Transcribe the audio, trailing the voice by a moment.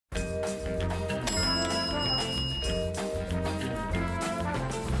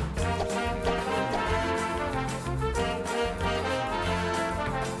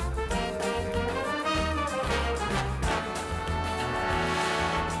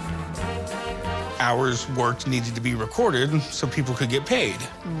hours worked needed to be recorded so people could get paid.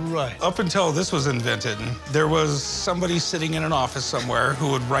 Right. Up until this was invented, there was somebody sitting in an office somewhere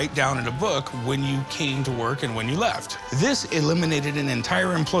who would write down in a book when you came to work and when you left. This eliminated an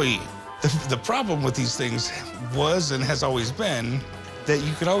entire employee. The problem with these things was and has always been that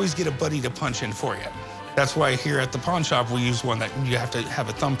you could always get a buddy to punch in for you. That's why here at the pawn shop, we use one that you have to have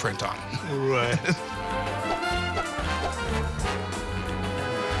a thumbprint on. Right.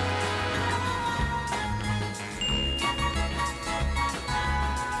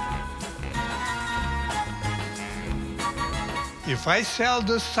 If I sell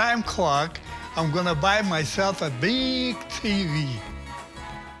this time clock, I'm gonna buy myself a big TV.